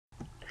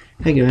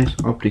Hey guys,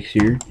 Optics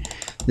here.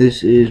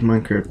 This is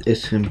Minecraft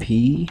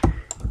SMP,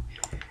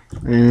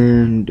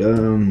 and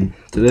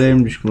today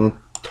I'm just going to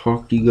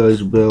talk to you guys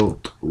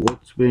about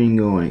what's been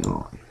going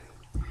on.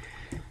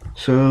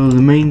 So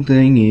the main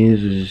thing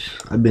is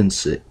I've been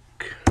sick,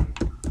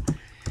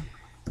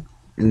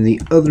 and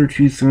the other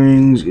two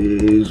things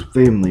is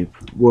family.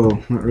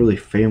 Well, not really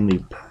family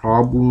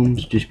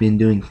problems, just been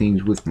doing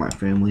things with my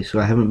family, so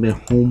I haven't been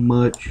home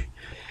much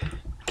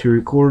to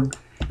record.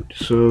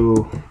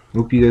 So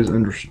hope you guys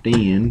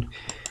understand.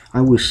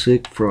 I was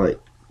sick for like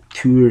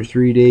 2 or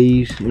 3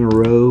 days in a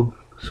row,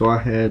 so I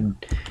had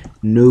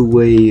no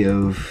way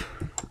of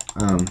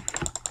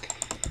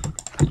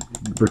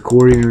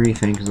recording or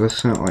anything because that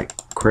sounded like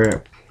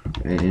crap,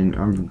 and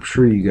I'm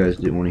sure you guys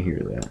didn't want to hear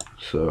that.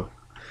 So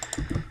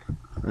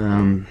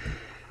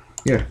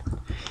yeah,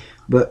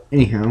 but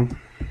anyhow,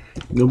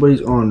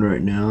 nobody's on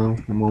right now.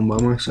 I'm on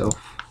by myself.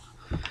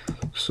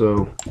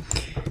 So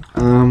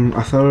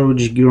I thought I would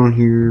just get on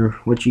here,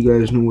 let you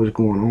guys know what's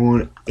going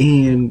on,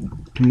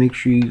 and to make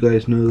sure you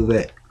guys know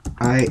that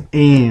I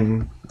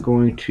am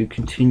going to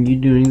continue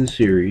doing the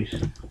series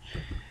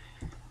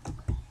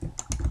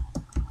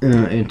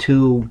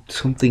until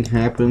something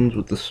happens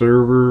with the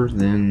server,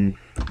 then,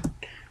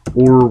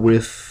 or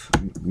with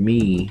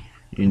me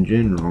in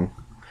general,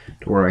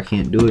 to where I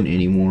can't do it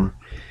anymore.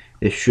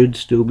 It should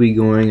still be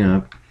going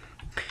up.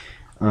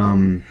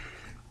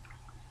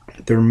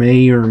 There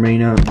may or may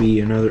not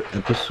be another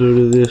episode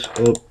of this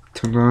up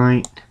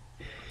tonight.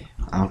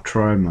 I'll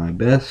try my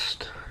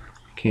best.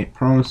 Can't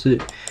promise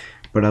it,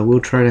 but I will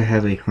try to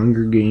have a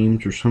Hunger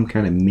Games or some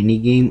kind of mini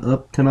game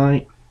up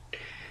tonight.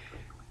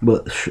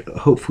 But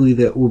hopefully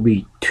that will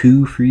be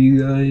 2 for you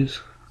guys.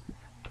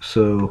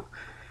 So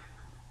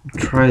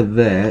try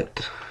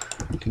that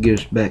to get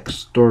us back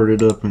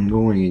started up and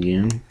going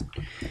again.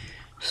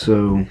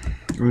 So,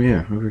 oh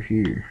yeah, over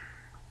here.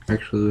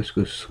 Actually, let's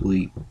go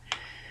sleep.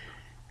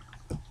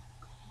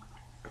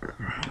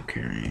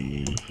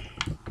 Okay.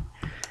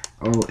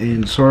 Oh,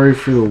 and sorry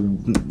for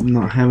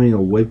not having a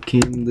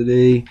webcam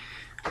today.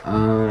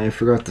 I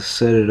forgot to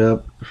set it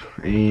up,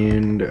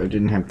 and I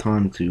didn't have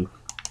time to.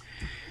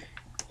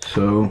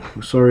 So,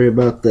 sorry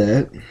about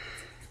that.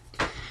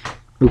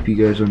 Hope you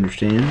guys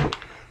understand.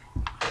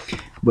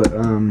 But,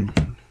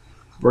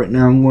 right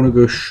now I'm going to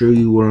go show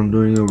you what I'm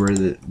doing over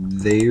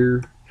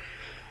there.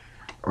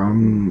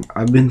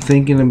 I've been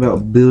thinking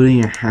about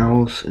building a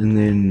house and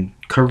then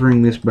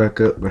covering this back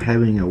up but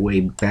having a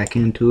way back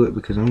into it,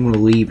 because I'm going to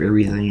leave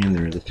everything in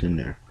there that's in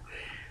there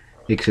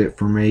except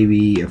for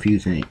maybe a few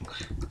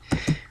things.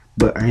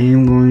 But I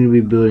am going to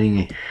be building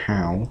a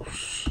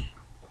house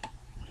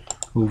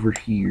over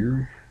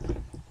here,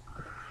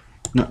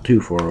 not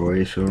too far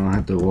away, so I don't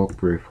have to walk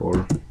very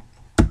far.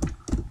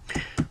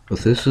 But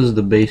this is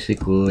the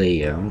basic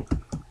layout.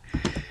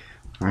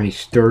 I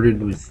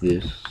started with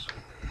this.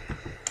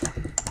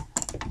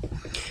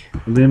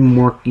 I've been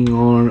working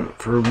on it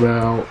for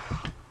about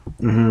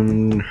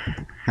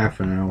half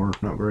an hour,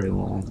 not very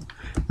long.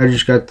 I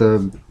just got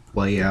the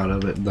layout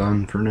of it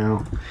done for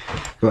now.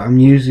 But I'm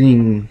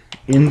using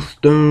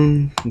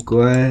stone,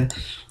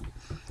 glass,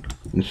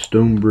 and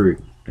stone brick,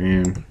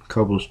 and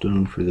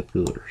cobblestone for the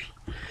pillars.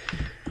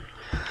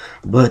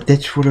 But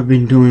that's what I've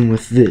been doing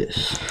with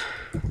this.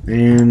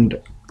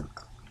 And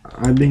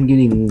I've been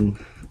getting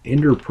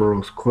ender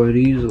pearls quite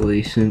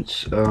easily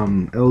since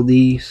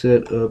LD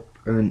set up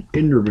an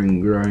Enderman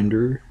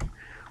grinder,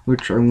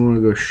 which I'm going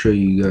to go show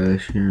you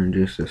guys here in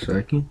just a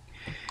second.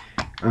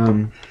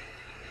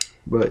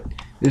 But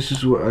this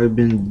is what I've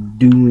been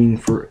doing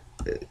for,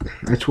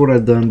 that's what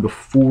I've done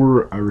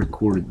before I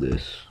recorded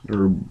this,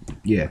 or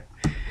yeah,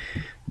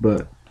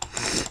 but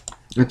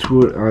that's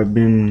what I've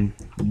been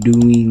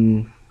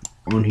doing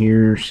on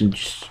here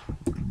since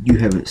you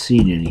haven't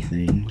seen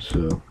anything.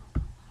 So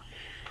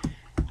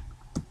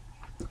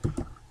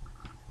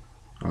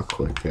I'll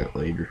collect that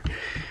later.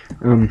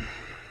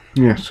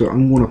 Yeah, so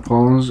I'm going to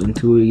pause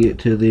until we get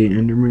to the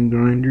Enderman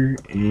grinder,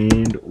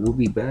 and we'll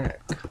be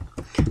back.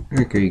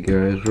 Okay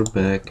guys, we're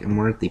back, and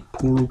we're at the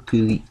portal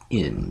to the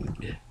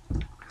end.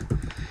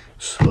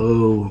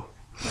 So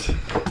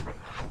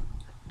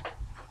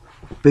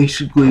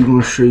basically I'm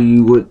going to show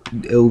you what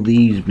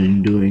LD's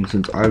been doing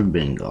since I've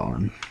been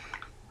gone.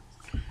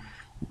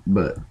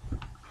 But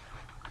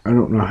I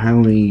don't know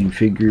how he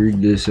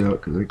figured this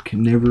out, because I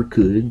never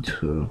could,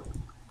 so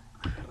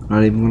I'm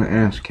not even going to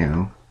ask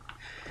how.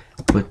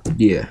 But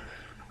yeah,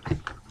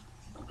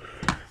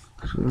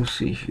 so let's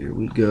see here.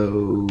 We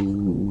go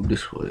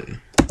this way,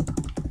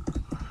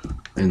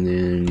 and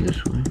then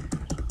this way.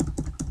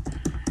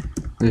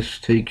 This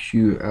takes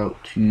you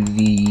out to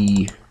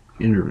the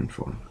Enderman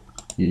farm.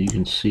 You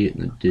can see it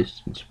in the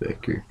distance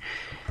back here.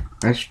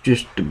 That's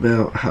just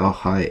about how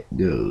high it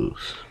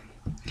goes.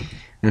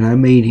 And I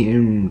made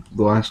him,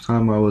 the last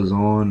time I was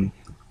on,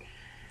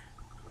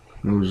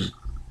 it was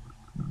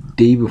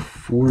day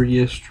before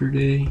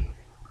yesterday.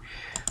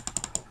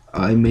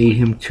 I made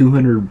him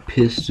 200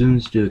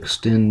 pistons to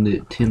extend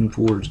it 10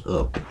 floors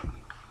up.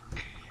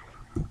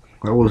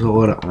 That was a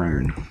lot of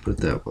iron, put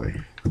it that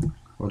way.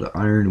 A lot of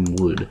iron and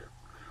wood.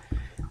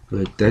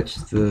 But that's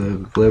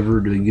the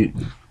lever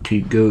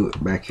to go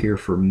back here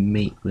for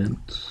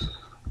maintenance.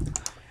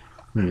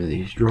 One of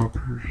these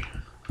droppers.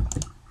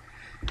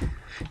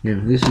 Yeah,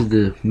 this is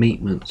the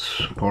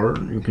maintenance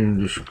part. You can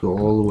just go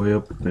all the way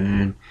up,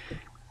 and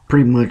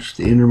pretty much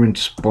the Endermen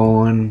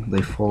spawn.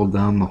 They fall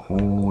down the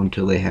hole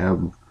until they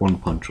have one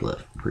punch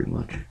left, pretty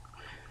much.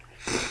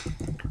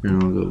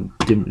 And I'll go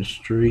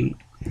demonstrate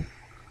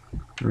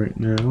right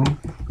now,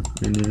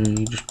 and then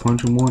you just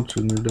punch them once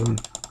and they're done.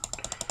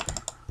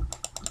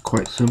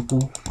 Quite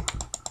simple.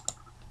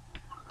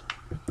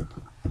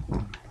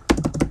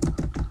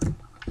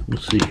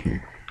 Let's see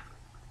here.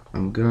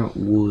 I've got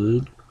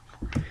wood.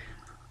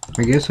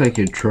 I guess I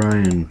could try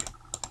and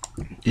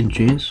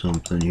enchant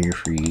something here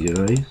for you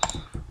guys.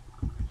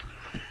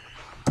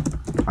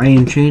 I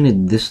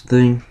enchanted this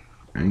thing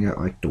and got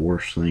like the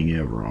worst thing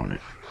ever on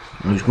it.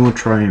 I was going to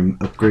try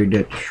and upgrade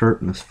that to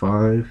sharpness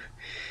 5.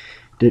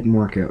 Didn't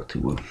work out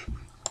too well.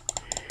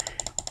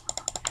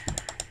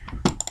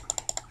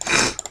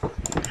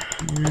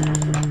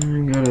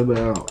 I got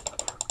about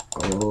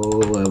a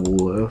level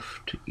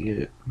left to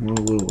get. Well,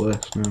 a little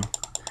less now.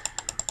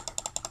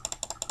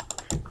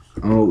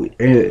 Oh,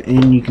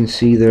 and you can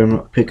see that I'm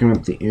not picking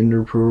up the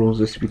ender pearls.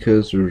 That's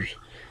because there's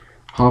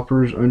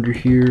hoppers under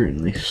here, and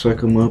they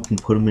suck them up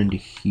and put them into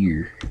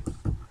here.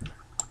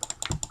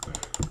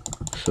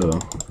 So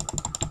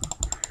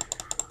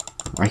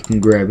I can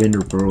grab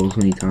ender pearls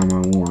anytime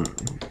I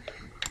want,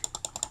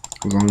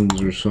 as long as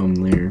there's some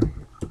there.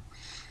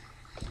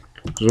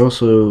 There's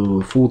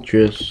also a full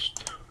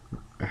chest,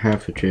 a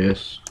half a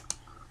chest,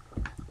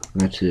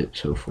 and that's it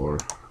so far.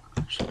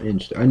 So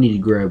I need to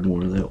grab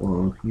one of that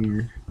while I'm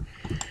here.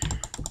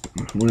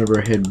 Whenever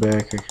I head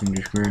back, I can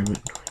just grab it.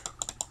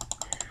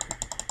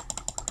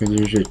 Because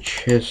there's a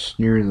chest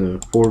near the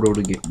portal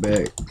to get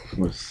back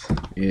with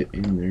it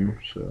in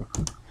there. So,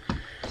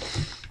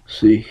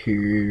 see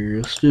here.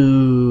 Let's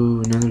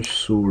do another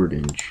sword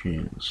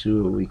enchant. See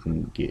what we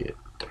can get.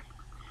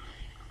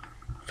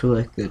 I feel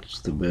like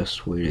that's the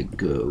best way to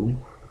go.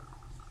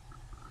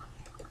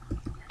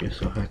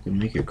 Guess I'll have to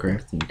make a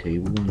crafting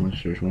table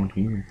unless there's one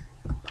here.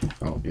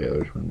 Oh yeah,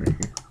 there's one right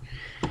here.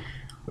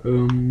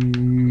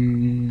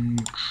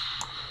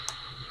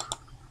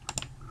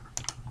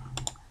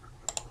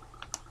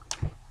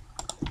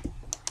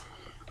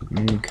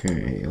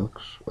 Okay,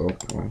 looks, oh,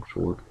 wrong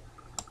sword.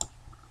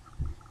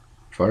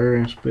 Fire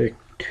aspect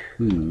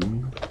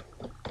 2.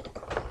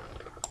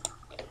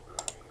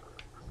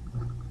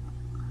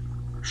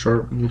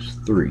 Sharpness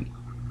 3.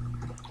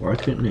 Why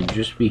couldn't it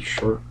just be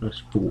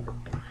sharpness 4?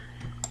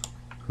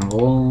 Of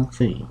all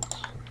things.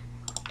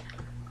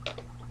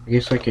 I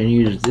guess I can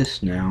use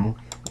this now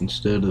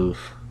instead of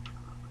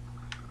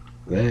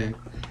that.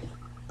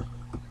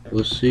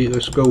 Let's see,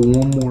 let's go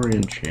one more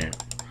enchant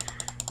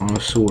on a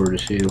sword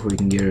to see if we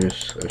can get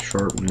us a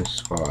sharpness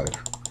 5.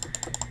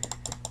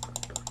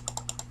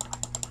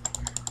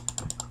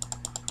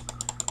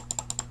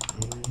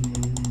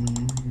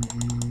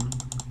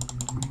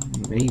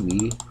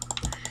 Maybe.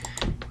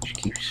 Just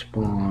keep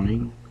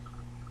spawning.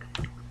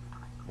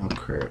 Oh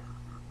crap.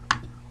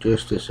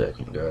 Just a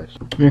second, guys.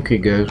 Okay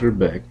guys, we're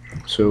back.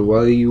 So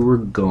while you were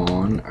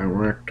gone, I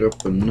racked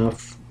up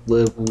enough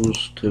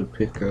levels to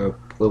pick up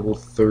level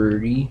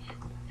 30.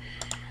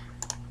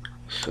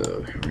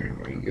 So here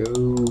we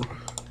go.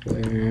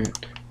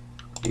 That.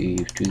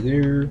 Leave to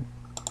there.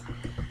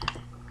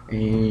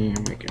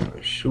 And make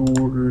another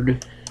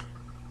sword.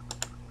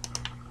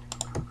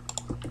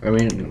 I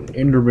mean,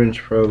 Enderman's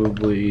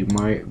probably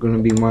gonna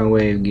be my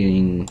way of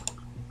getting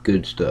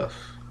good stuff.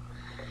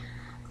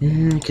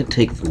 And I can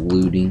take the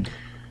looting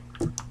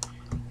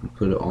and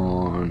put it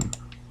on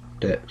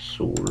that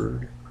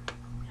sword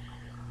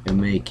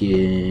and make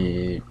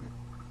it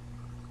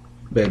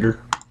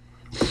better.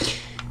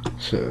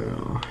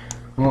 So,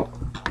 well,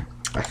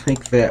 I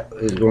think that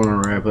is going to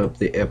wrap up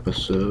the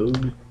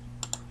episode.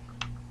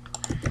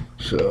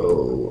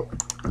 So,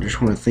 I just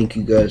want to thank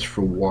you guys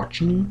for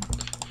watching.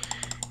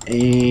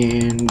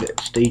 And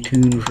stay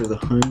tuned for the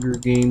Hunger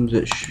Games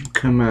that should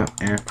come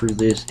out after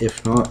this,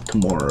 if not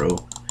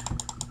tomorrow.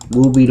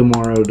 Will be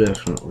tomorrow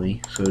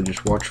definitely, so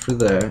just watch for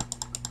that.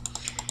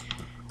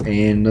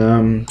 And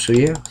so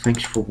yeah,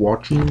 thanks for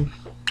watching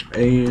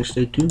and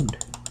stay tuned.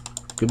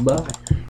 Goodbye.